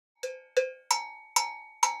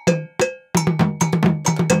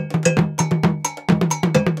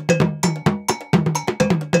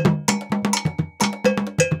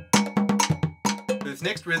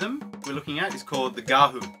next rhythm we're looking at is called the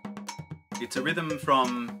Gahu. It's a rhythm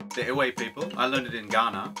from the Ewe people. I learned it in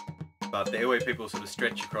Ghana, but the Ewe people sort of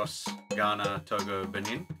stretch across Ghana, Togo,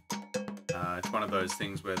 Benin. It's one of those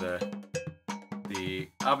things where the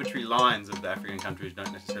arbitrary lines of the African countries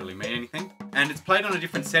don't necessarily mean anything. And it's played on a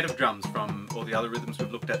different set of drums from all the other rhythms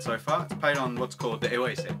we've looked at so far. It's played on what's called the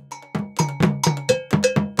Ewe set.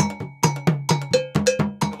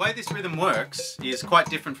 The way this rhythm works is quite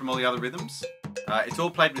different from all the other rhythms. It's all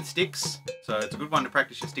played with sticks, so it's a good one to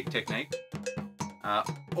practice your stick technique.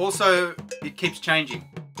 Also, it keeps changing.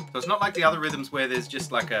 So it's not like the other rhythms where there's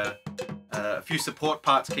just like a few support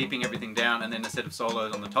parts keeping everything down and then a set of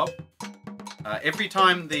solos on the top. Every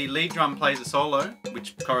time the lead drum plays a solo,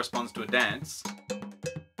 which corresponds to a dance,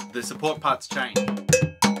 the support parts change.